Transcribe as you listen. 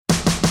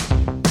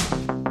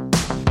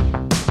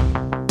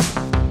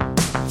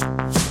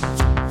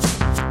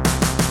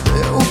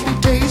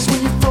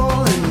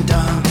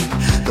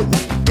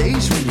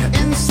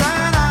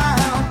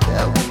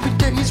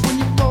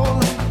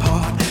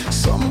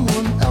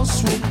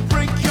else will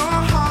break your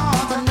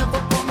heart. I'm never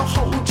gonna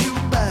hold you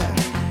back.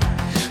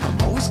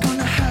 I'm always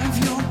gonna have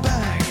your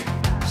back.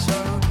 So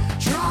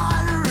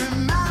try to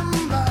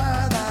remember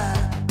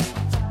that.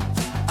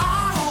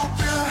 I hope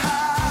you're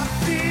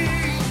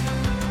happy.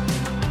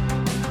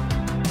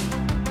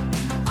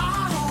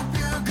 I hope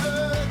you're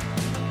good.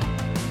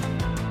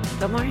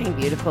 Good morning,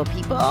 beautiful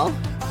people.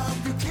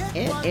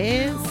 It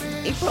is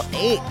April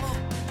 8th,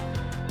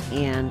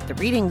 and the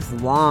reading's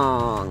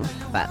long,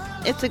 but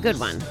it's a good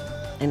one.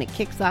 And it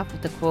kicks off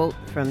with a quote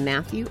from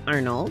Matthew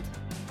Arnold.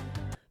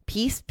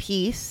 Peace,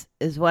 peace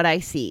is what I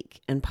seek,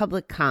 and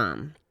public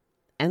calm.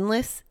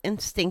 Endless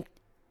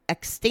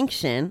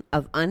extinction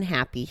of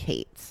unhappy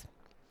hates.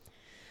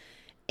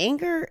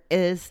 Anger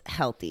is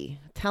healthy,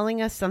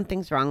 telling us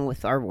something's wrong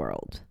with our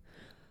world.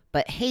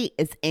 But hate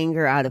is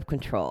anger out of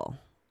control.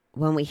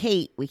 When we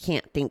hate, we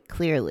can't think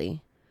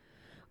clearly.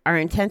 Our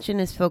intention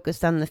is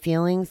focused on the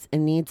feelings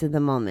and needs of the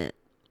moment.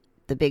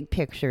 The big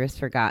picture is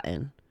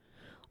forgotten.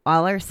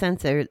 All our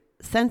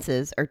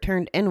senses are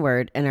turned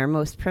inward, and our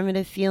most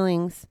primitive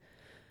feelings.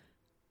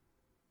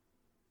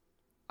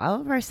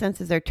 All of our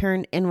senses are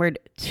turned inward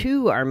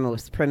to our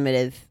most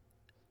primitive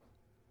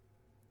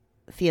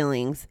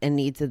feelings and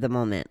needs of the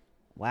moment.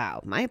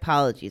 Wow, my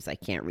apologies, I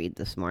can't read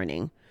this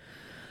morning.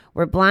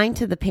 We're blind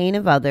to the pain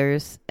of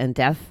others and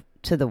deaf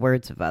to the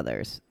words of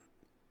others.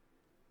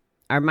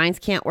 Our minds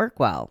can't work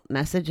well.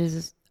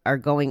 Messages are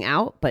going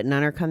out, but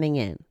none are coming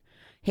in.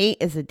 Hate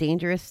is a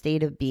dangerous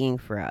state of being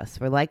for us.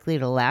 We're likely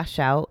to lash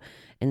out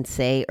and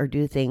say or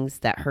do things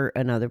that hurt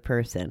another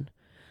person.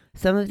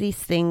 Some of these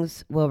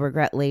things we'll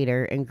regret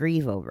later and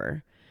grieve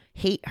over.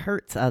 Hate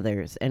hurts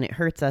others, and it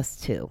hurts us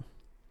too.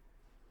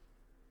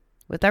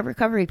 With our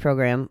recovery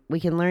program,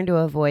 we can learn to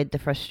avoid the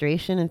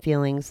frustration and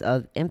feelings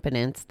of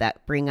impotence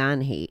that bring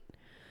on hate.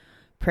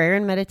 Prayer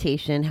and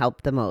meditation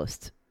help the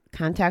most.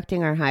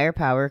 Contacting our higher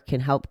power can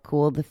help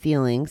cool the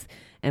feelings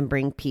and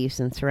bring peace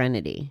and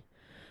serenity.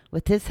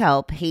 With his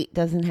help, hate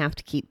doesn't have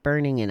to keep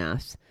burning in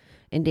us,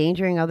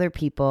 endangering other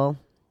people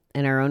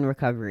and our own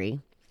recovery.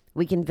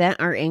 We can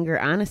vent our anger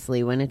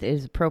honestly when it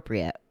is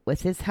appropriate.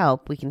 With his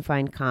help, we can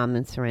find calm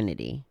and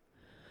serenity.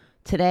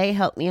 Today,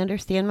 help me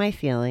understand my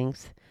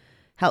feelings,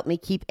 help me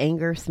keep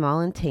anger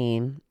small and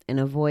tame, and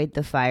avoid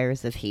the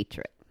fires of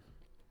hatred.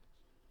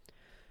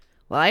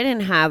 Well, I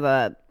didn't have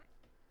a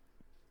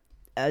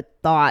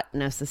thought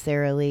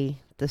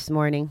necessarily this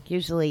morning.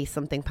 Usually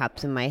something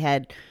pops in my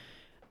head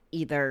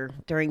either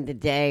during the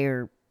day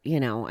or,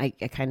 I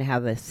kind of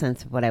have a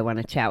sense of what I want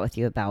to chat with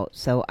you about.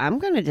 So I'm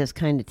going to just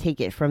kind of take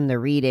it from the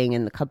reading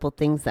and the couple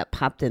things that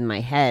popped in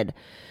my head.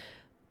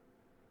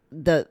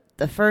 The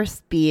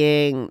first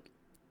being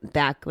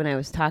back when I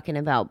was talking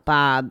about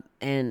Bob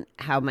and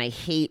how my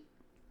hate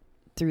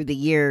through the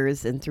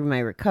years and through my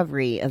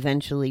recovery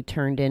eventually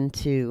turned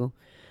into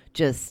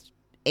just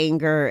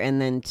anger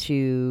and then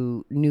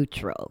to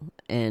neutral.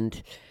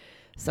 And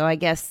so I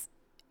guess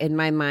in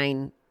my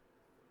mind,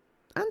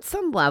 on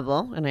some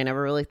level, and I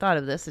never really thought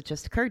of this, it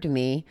just occurred to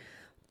me,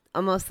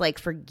 almost like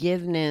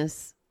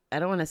forgiveness, I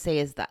don't want to say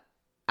is the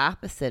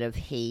opposite of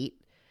hate,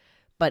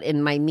 but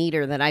in my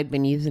meter that I've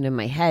been using in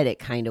my head, it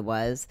kind of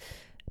was.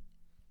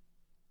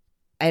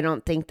 I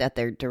don't think that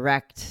they're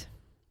direct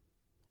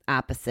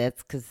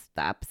opposites, because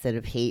the opposite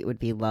of hate would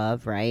be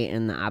love, right?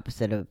 And the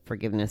opposite of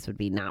forgiveness would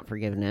be not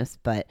forgiveness.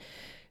 But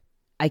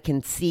I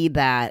can see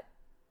that,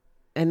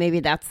 and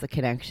maybe that's the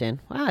connection.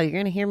 Wow, you're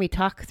going to hear me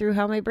talk through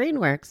how my brain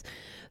works.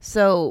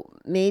 So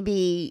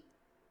maybe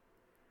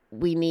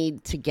we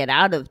need to get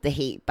out of the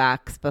hate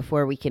box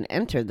before we can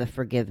enter the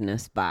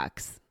forgiveness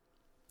box,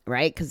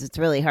 right? Because it's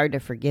really hard to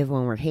forgive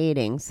when we're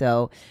hating.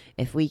 So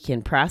if we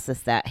can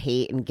process that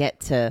hate and get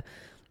to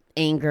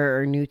anger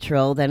or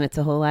neutral, then it's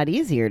a whole lot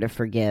easier to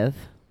forgive.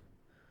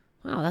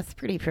 Wow, that's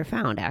pretty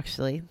profound,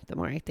 actually, the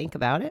more I think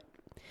about it.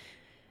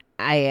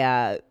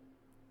 I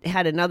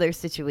had another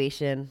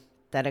situation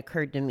that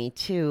occurred to me,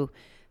 too.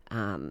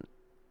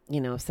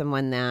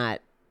 Someone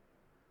that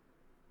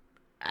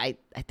I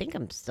think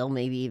I'm still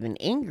maybe even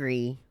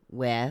angry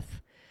with,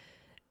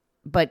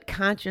 but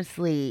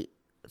consciously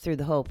through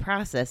the whole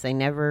process, I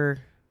never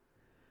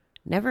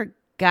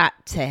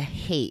got to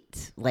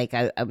hate. Like,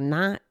 I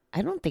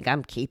don't think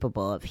I'm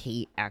capable of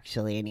hate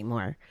actually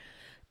anymore.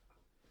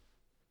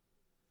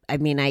 I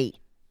mean, I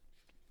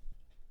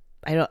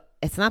don't,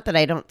 it's not that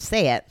I don't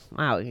say it.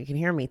 Wow, you can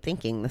hear me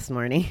thinking this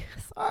morning.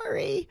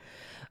 Sorry.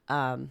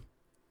 I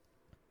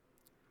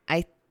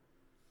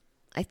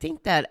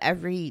think that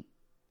every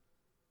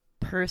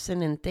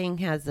person and thing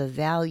has a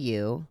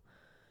value,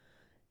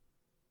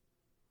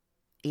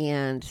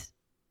 and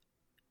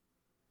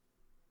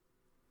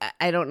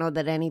I don't know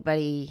that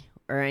anybody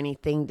or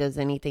anything does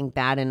anything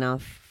bad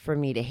enough for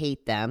me to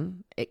hate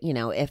them,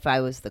 if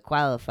I was the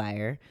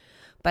qualifier.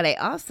 But I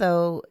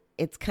also,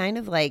 it's kind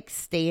of like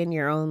stay in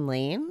your own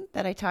lane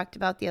that I talked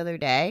about the other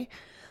day.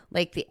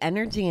 Like the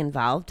energy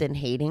involved in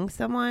hating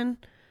someone,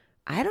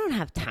 I don't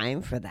have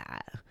time for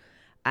that.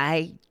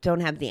 I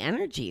don't have the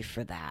energy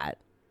for that.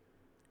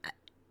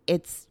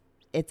 It's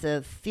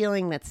a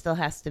feeling that still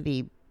has to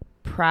be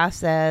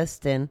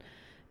processed, and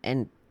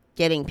and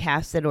getting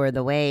past it, or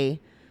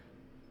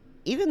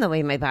even the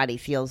way my body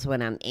feels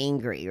when I'm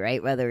angry,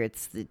 right? Whether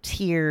it's the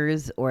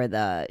tears or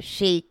the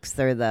shakes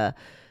or the,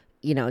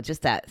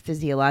 just that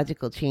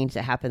physiological change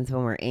that happens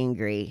when we're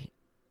angry.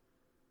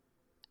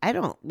 I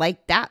don't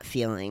like that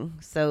feeling.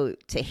 So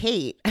to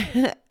hate,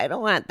 I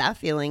don't want that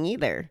feeling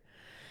either.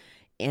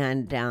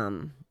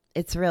 And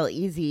it's real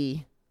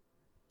easy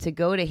to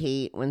go to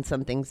hate when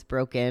something's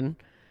broken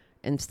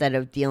instead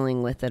of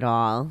dealing with it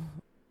all,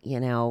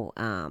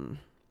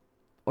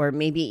 or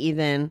maybe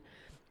even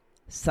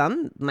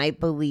some might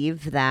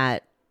believe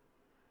that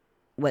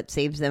what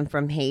saves them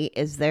from hate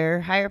is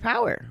their higher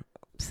power.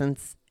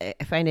 Since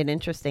I find it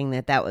interesting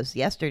that was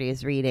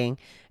yesterday's reading,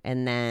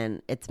 and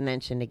then it's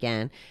mentioned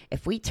again.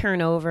 If we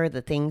turn over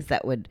the things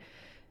that would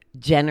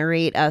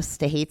generate us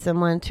to hate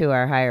someone to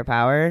our higher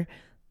power,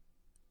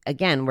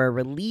 again, we're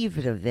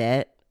relieved of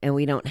it, and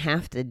we don't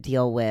have to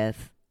deal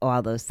with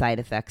all those side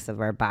effects of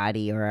our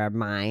body or our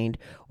mind,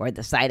 or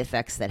the side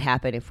effects that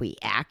happen if we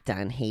act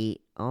on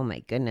hate. Oh my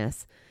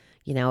goodness.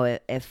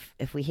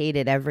 If we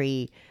hated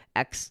every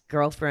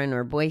ex-girlfriend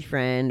or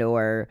boyfriend,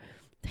 or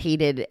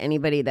hated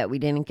anybody that we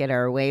didn't get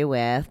our way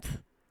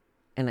with,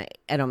 and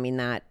I don't mean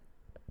that,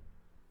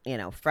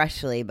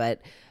 freshly,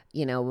 but,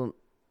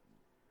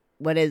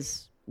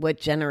 what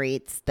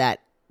generates that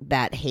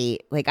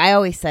hate? Like I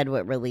always said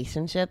with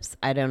relationships,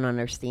 I don't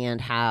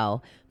understand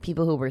how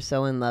people who were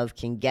so in love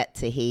can get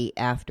to hate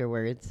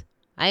afterwards.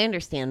 I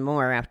understand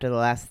more after the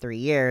last 3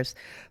 years,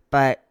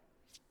 but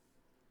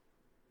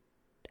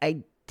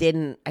I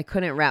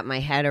couldn't wrap my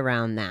head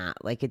around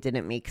that. Like it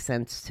didn't make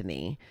sense to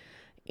me.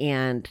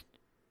 And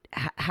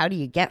how do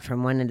you get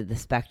from one end of the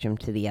spectrum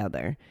to the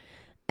other?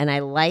 And I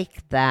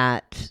like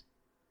that,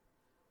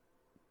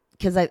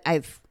 because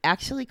I've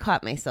actually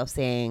caught myself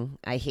saying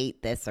I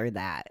hate this or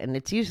that. And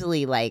it's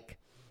usually like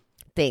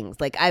things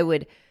like I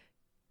would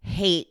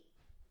hate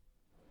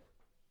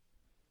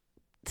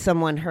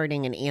someone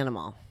hurting an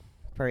animal,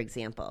 for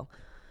example.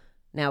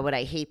 Now, would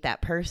I hate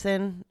that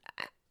person?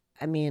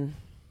 I mean,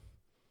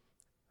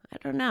 I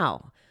don't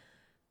know.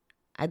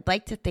 I'd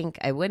like to think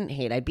I wouldn't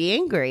hate. I'd be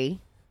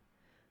angry.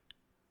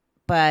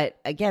 But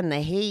again, the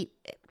hate.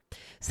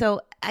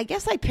 So I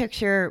guess I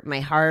picture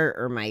my heart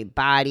or my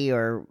body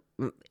or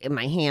in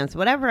my hands,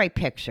 whatever I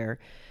picture.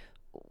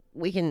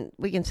 We can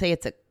say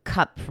it's a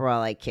cup for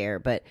all I care,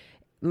 but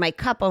my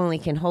cup only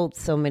can hold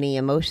so many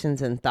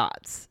emotions and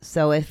thoughts.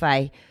 So if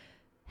I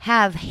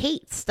have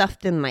hate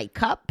stuffed in my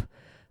cup,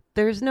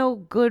 there's no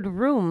good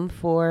room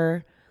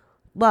for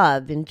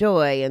love and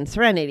joy and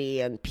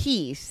serenity and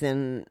peace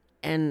and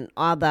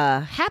all the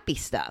happy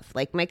stuff.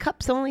 Like my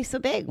cup's only so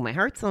big, my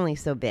heart's only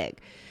so big,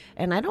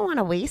 and I don't want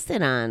to waste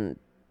it on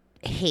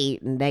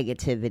hate and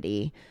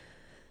negativity.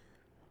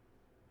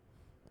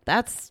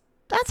 That's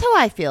how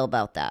I feel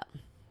about that.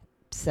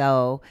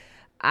 So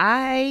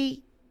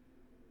I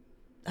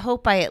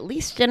hope I at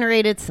least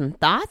generated some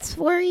thoughts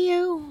for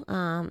you.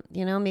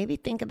 Maybe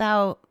think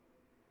about,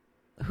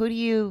 who do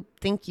you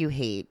think you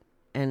hate,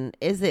 and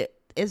is it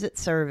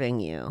serving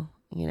you?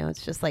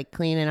 It's just like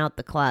cleaning out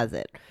the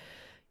closet.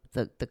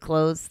 The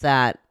clothes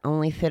that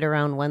only fit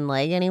around one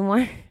leg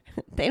anymore,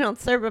 they don't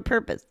serve a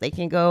purpose. They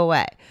can go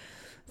away.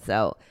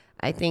 So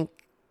I think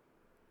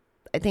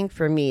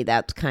for me,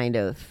 that's kind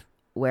of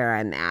where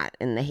I'm at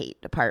in the hate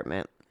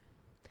department.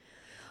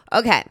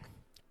 Okay,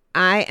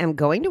 I am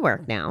going to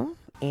work now,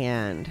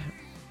 and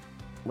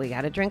we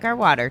got to drink our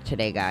water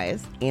today,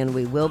 guys. And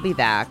we will be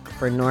back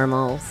for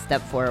normal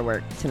Step 4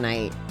 work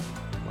tonight.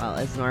 Well,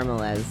 as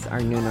normal as our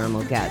new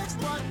normal gets.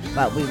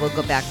 But we will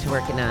go back to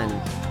working on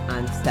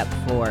Step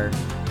 4.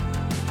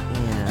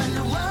 And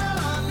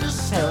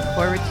I look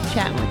forward to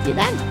chatting with you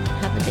then.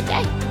 Have a good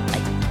day.